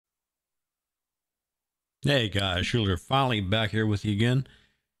Hey guys, Schuler finally back here with you again.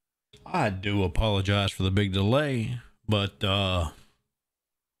 I do apologize for the big delay, but you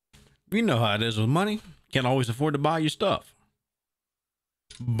know how it is with money. Can't always afford to buy you stuff.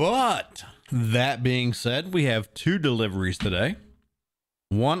 But that being said, we have two deliveries today.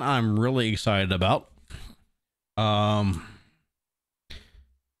 One I'm really excited about. Um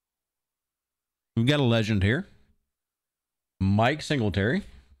we've got a legend here. Mike Singletary.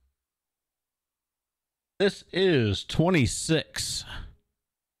 This is 26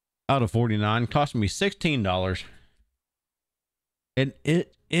 out of 49, costing me $16. And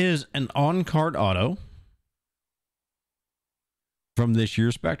it is an on-card auto from this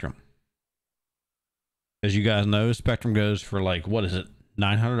year's Spectrum. As you guys know, Spectrum goes for like, what is it,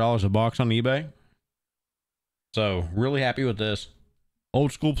 $900 a box on eBay. So really happy with this.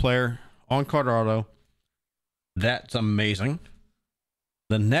 Old school player, on-card auto. That's amazing.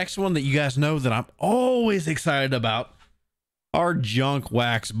 The next one that you guys know that I'm always excited about, our Junk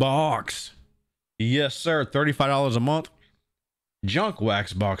Wax box. Yes, sir. $35 a month. Junk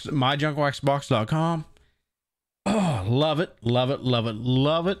Wax box at myjunkwaxbox.com. Oh, love it, love it, love it,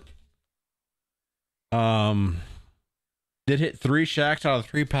 love it. Did hit 3 shacks out of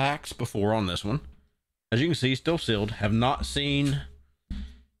 3 packs before on this one. As you can see, still sealed. Have not seen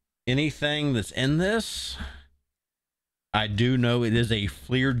anything that's in this. I do know it is a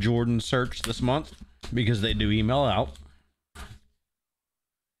Fleer Jordan search this month because they do email out.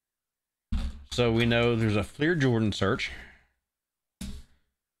 So we know there's a Fleer Jordan search.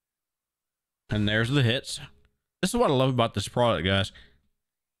 And there's the hits. This is what I love about this product, guys.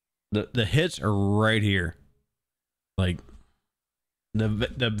 The hits are right here. Like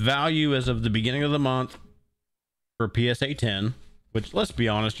the value as of the beginning of the month for PSA 10, which let's be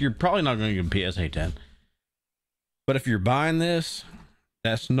honest, you're probably not going to get PSA 10. But if you're buying this,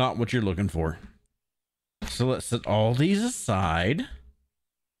 that's not what you're looking for. So let's set all these aside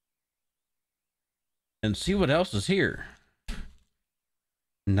and see what else is here.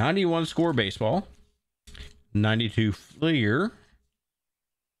 91 score baseball, 92 Fleer,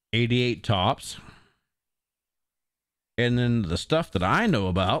 88 tops. And then the stuff that I know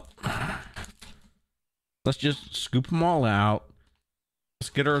about, let's just scoop them all out. Let's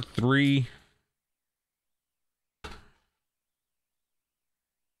get our 3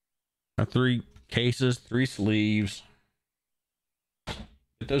 cases, 3 sleeves.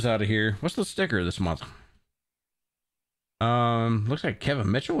 Get those out of here. What's the sticker this month? Looks like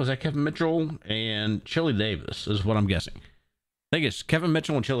Kevin Mitchell. Was that Kevin Mitchell and Chili Davis is what I'm guessing. I think it's Kevin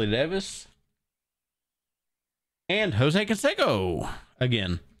Mitchell and Chili Davis. And Jose Canseco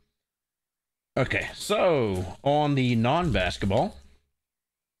again. Okay, so on the non-basketball,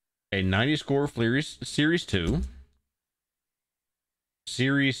 a 90 score Fleer Series 2.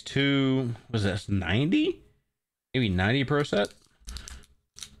 Series 2, was that 90? Maybe 90 Pro Set? I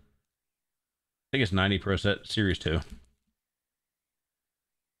think it's 90 Pro Set Series 2.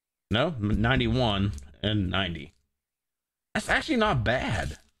 No, 91 and 90. That's actually not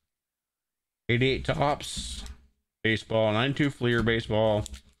bad. 88 tops, baseball, 92 Fleer baseball,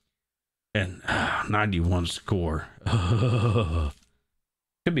 and 91 score. Could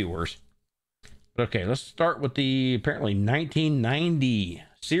be worse. But okay, let's start with the apparently 1990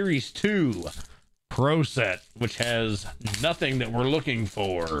 Series 2 Pro Set, which has nothing that we're looking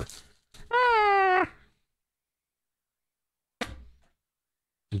for.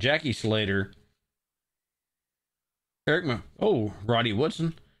 Jackie Slater. Roddy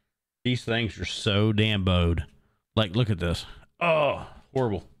Woodson. These things are so damn bowed. Like, look at this. Oh,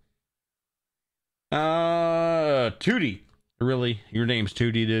 horrible. Tootie. Really? Your name's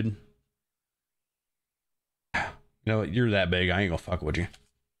Tootie, dude? You know what? You're that big. I ain't gonna fuck with you.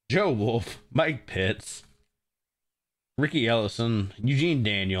 Joe Wolf. Mike Pitts. Ricky Ellison. Eugene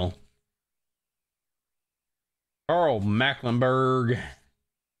Daniel. Carl Mecklenburg.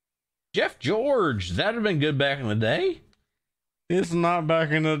 Jeff George. That'd have been good back in the day. It's not back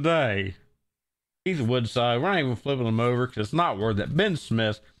in the day. He's Woodside. We're not even flipping him over because it's not worth it. Ben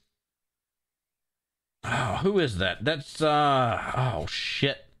Smith. Oh, who is that? That's oh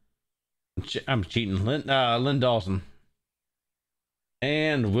shit. I'm cheating. Lynn Dawson.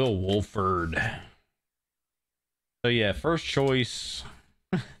 And Will Wolford. So yeah, first choice.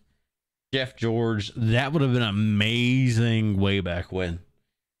 Jeff George. That would have been amazing way back when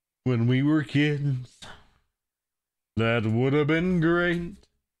we were kids. That would have been great.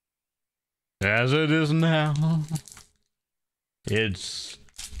 As it is now, it's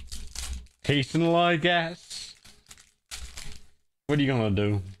tasting like ass. What are you gonna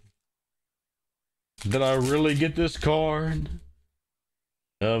do? Did I really get this card?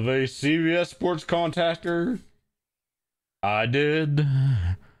 of a CBS Sports contactor. I did.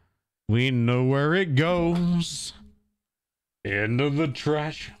 We know where it goes. Into the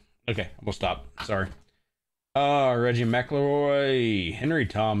trash. Okay, I'm gonna stop. Sorry. Reggie McElroy, Henry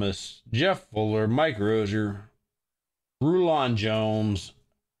Thomas, Jeff Fuller, Mike Rozier, Rulon Jones.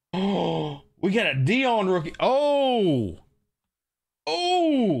 Oh, we got a Dion rookie. Oh,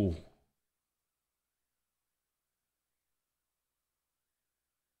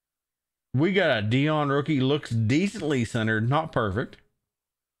 we got a Dion rookie. Looks decently centered, not perfect.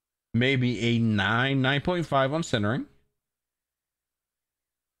 Maybe a 9.5 on centering.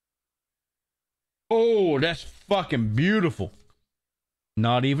 Oh, that's fucking beautiful.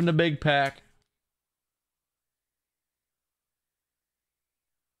 Not even a big pack.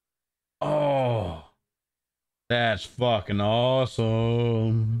 Oh, that's fucking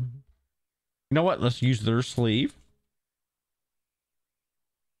awesome. You know what? Let's use their sleeve.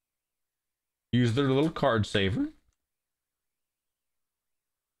 Use their little card saver.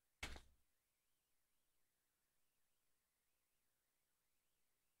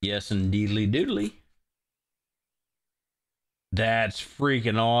 Yes, indeedly doodly. That's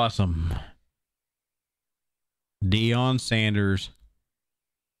freaking awesome. Deion Sanders.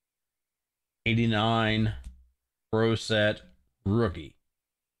 89 Pro Set rookie.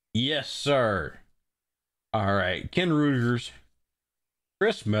 Yes, sir. All right. Ken Rutgers,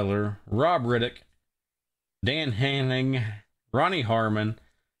 Chris Miller, Rob Riddick, Dan Hanning, Ronnie Harmon,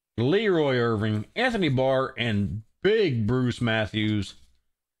 Leroy Irving, Anthony Barr, and Big Bruce Matthews.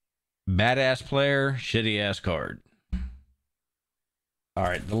 Badass player, shitty ass card. All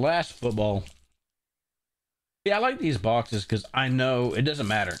right, the last football. Yeah, I like these boxes because I know it doesn't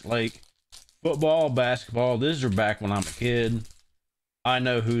matter. Like football, basketball, these are back when I'm a kid. I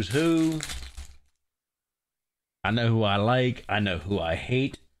know who's who. I know who I like. I know who I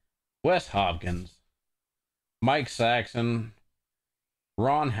hate. Wes Hopkins, Mike Saxon,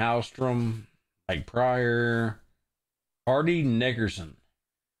 Ron Halstrom, Mike Pryor, Hardy Nickerson.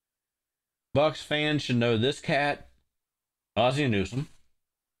 Bucks fans should know this cat. Ozzie Newsome.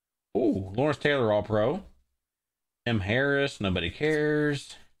 Ooh, Lawrence Taylor All-Pro. Tim Harris, nobody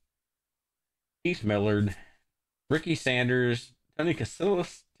cares. Keith Millard. Ricky Sanders. Tony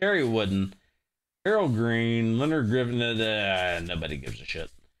Casillas. Terry Wooden. Harold Green. Leonard Griffin. Nobody gives a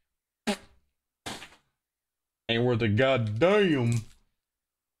shit. Ain't worth a goddamn.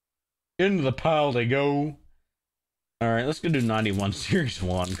 Into the pile they go. Alright, let's go do 91 Series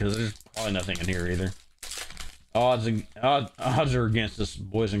 1, because there's probably nothing in here either. Odds are against us,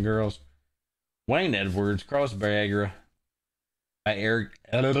 boys and girls. Wayne Edwards, Carlos Viagra, Eric,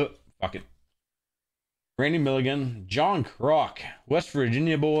 fuck it. Randy Milligan, John Kroc, West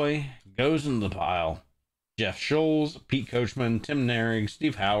Virginia boy, goes in the pile. Jeff Scholes, Pete Coachman, Tim Narig,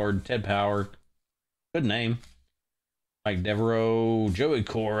 Steve Howard, Ted Power, good name. Mike Devereaux, Joey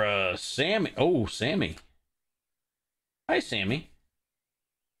Cora, Sammy. Oh, Sammy. Hi, Sammy.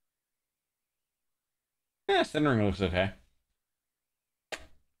 Yeah, centering looks okay.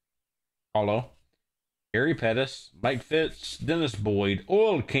 Paulo, Gary Pettis, Mike Fitz, Dennis Boyd,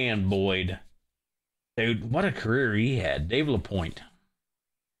 Oil Can Boyd. Dude, what a career he had. Dave LaPointe.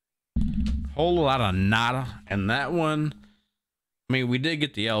 Whole lot of nada. And that one, I mean, we did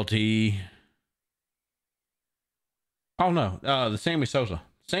get the LT. Oh, no. The Sammy Sosa.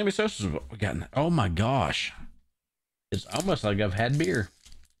 Sammy Sosa's we got. Oh, my gosh. It's almost like I've had beer.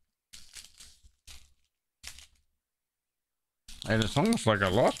 And it's almost like I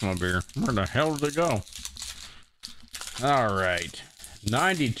lost my beer. Where the hell did it go? All right.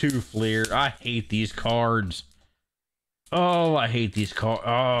 92 Fleer. I hate these cards. Oh, I hate these cards.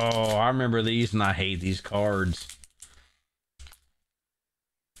 Oh, I remember these and I hate these cards.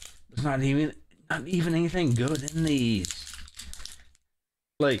 There's not even anything good in these.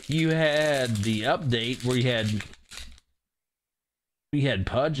 Like you had the update where we had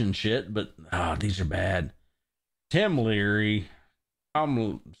Pudge and shit, but these are bad. Tim Leary,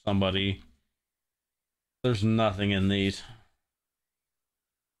 I'm somebody. There's nothing in these.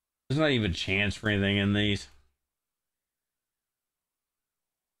 There's not even a chance for anything in these.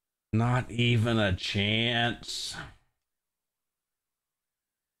 Not even a chance.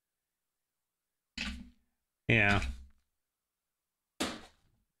 Yeah.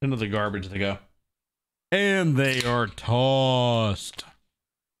 Into the garbage they go. And they are tossed.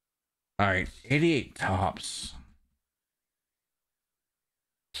 All right, 88 tops.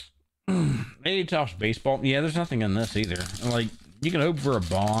 80 tops baseball. Yeah, there's nothing in this either. Like, you can hope for a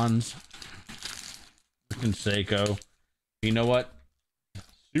Bonds. Canseco. You know what?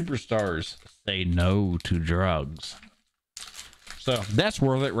 Superstars say no to drugs. So that's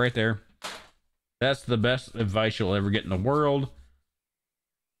worth it right there. That's the best advice you'll ever get in the world.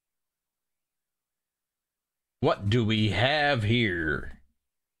 What do we have here?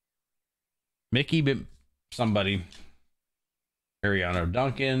 Mickey, somebody. Ariano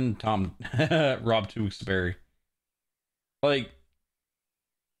Duncan, Tom, Rob Tewksbury. Like,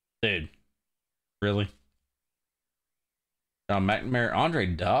 dude, really? John McNamara, Andre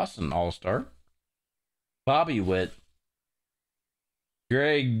Dawson, All-Star. Bobby Witt.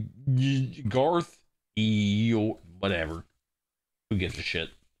 Greg Garth, whatever. Who gives a shit?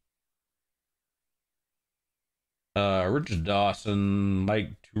 Richard Dawson,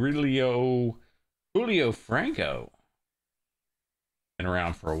 Mike Turilio, Julio Franco. Been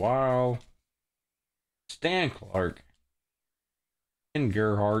around for a while. Stan Clark, Ken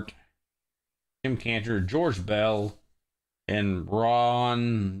Gerhardt, Tim Cantor, George Bell, and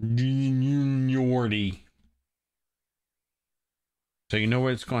Ron Yordy. So you know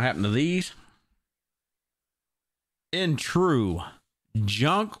what's going to happen to these? In true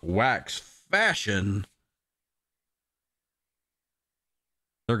junk wax fashion,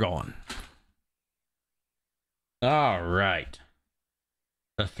 they're gone. All right.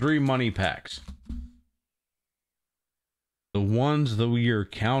 The 3 money packs. The ones that we are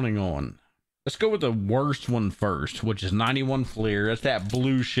counting on. Let's go with the worst one first, which is 91 Fleer. That's that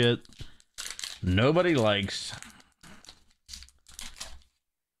blue shit nobody likes.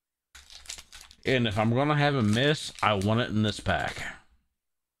 And if I'm going to have a miss, I want it in this pack.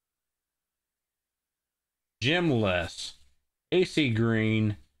 Jim Less, AC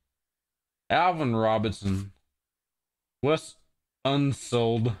Green, Alvin Robinson, Wes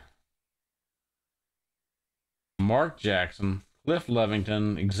Unsold, Mark Jackson, Cliff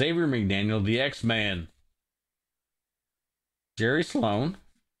Levington, Xavier McDaniel, the X-Man, Jerry Sloan,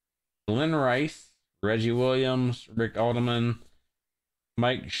 Glenn Rice, Reggie Williams, Rick Alderman,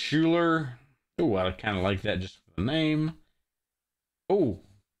 Mike Schuler. Oh, I kind of like that just for the name. Oh,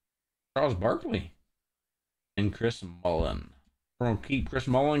 Charles Barkley and Chris Mullen. We're going to keep Chris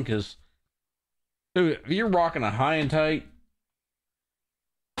Mullen because, dude, if you're rocking a high and tight,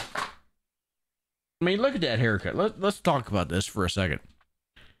 I mean, look at that haircut. Let's talk about this for a second.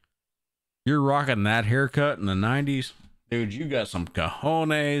 You're rocking that haircut in the 90s. Dude, you got some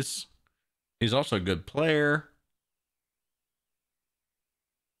cojones. He's also a good player.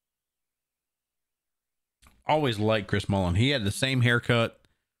 Always liked Chris Mullen. He had the same haircut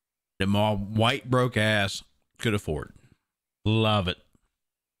that my white broke ass could afford. Love it. Of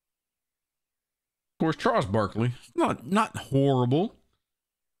course, Charles Barkley. Not horrible.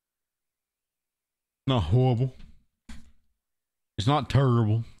 Not horrible. It's not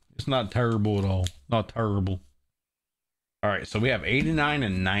terrible. It's not terrible at all. Not terrible. All right, so we have 89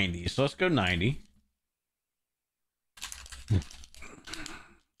 and 90. So let's go 90.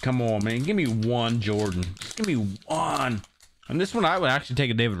 Come on, man. Give me one, Jordan. Just give me one. And this one, I would actually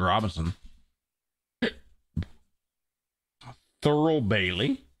take a David Robinson. Thurl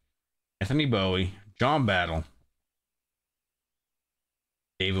Bailey. Anthony Bowie. John Battle.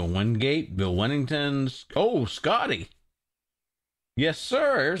 David Wingate. Bill Winnington. Oh, Scotty. Yes,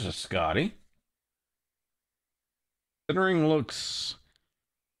 sir. There's a Scotty. The centering looks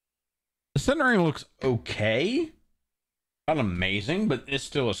okay. Not amazing, but it's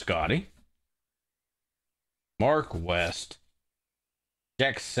still a Scotty. Mark West.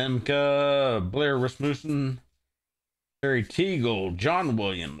 Jack Simka. Blair Rasmussen. Terry Teagle. John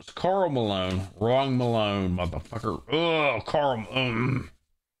Williams. Carl Malone. Wrong Malone, motherfucker. Oh, Carl.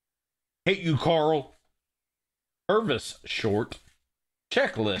 Hate you, Carl. Purvis Short.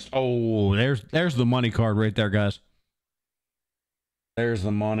 Checklist. Oh, there's the money card right there, guys. There's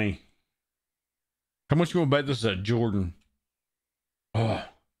the money. How much you want to bet this is a Jordan? Oh,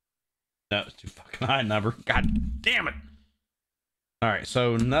 that was too fucking high number. God damn it. All right,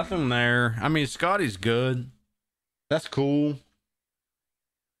 so nothing there. I mean, Scotty's good. That's cool.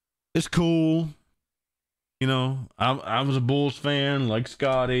 It's cool. You know, I was a Bulls fan, like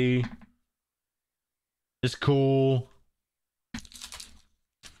Scotty. It's cool.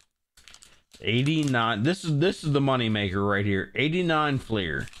 89. This is the money maker right here. 89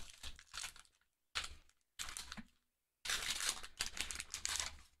 Fleer.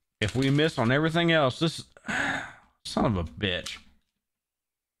 If we miss on everything else, this son of a bitch.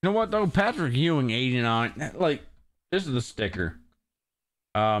 You know what though? Patrick Ewing 89. Like, this is the sticker.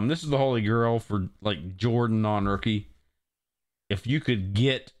 This is the holy grail for like Jordan non-rookie. If you could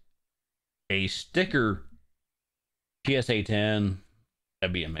get a sticker PSA 10,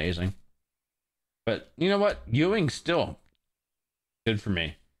 that'd be amazing. But you know what? Ewing's still good for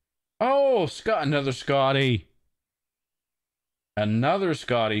me. Oh, another Scotty. Another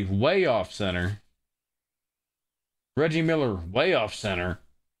Scotty way off center. Reggie Miller way off center.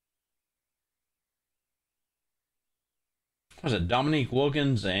 Was it Dominique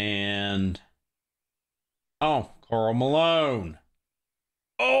Wilkins and Karl Malone?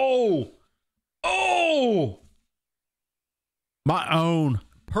 Oh, my own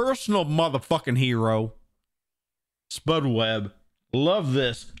personal motherfucking hero, Spud Webb. Love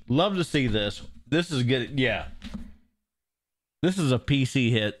this. Love to see this. This is good. Yeah. This is a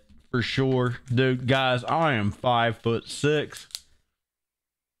PC hit for sure. Dude, guys, I am 5'6".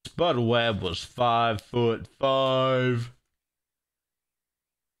 Spud Webb was 5'5".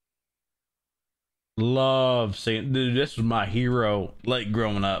 Love seeing, dude, this was my hero like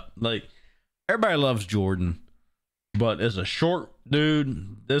growing up. Like, everybody loves Jordan, but as a short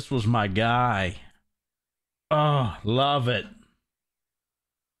dude, this was my guy. Oh, love it.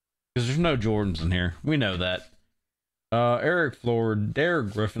 Because there's no Jordans in here. We know that. Eric Ford,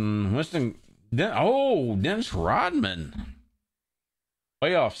 Derek Griffin, Dennis Rodman.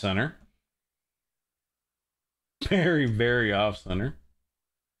 Way off center. Very, very off center.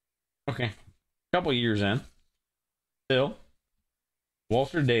 Okay. Couple years in. Still.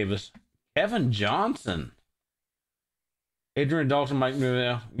 Walter Davis. Kevin Johnson. Adrian Dalton, Mike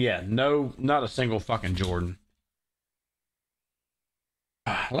Newell. Yeah, no, not a single fucking Jordan.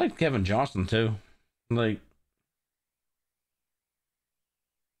 I like Kevin Johnson too. Like,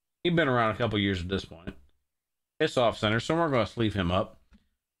 he's been around a couple years at this point. It's off center, so we're going to sleeve him up.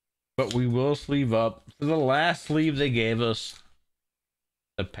 But we will sleeve up for the last sleeve they gave us,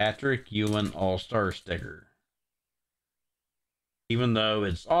 the Patrick Ewing All-Star sticker. Even though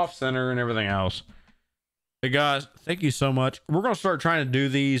it's off center and everything else. Hey guys, thank you so much. We're going to start trying to do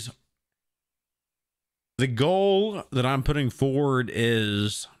these. The goal that I'm putting forward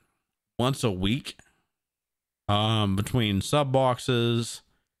is once a week. Between sub boxes,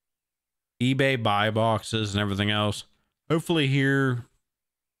 eBay buy boxes, and everything else. Hopefully here,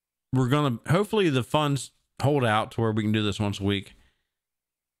 hopefully the funds hold out to where we can do this once a week.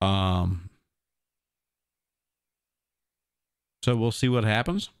 So we'll see what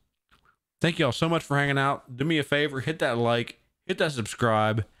happens. Thank y'all so much for hanging out. Do me a favor, hit that like, hit that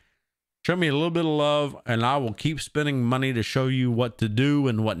subscribe, show me a little bit of love, and I will keep spending money to show you what to do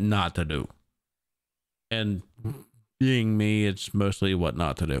and what not to do. And being me, it's mostly what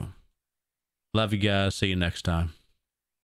not to do. Love you guys. See you next time.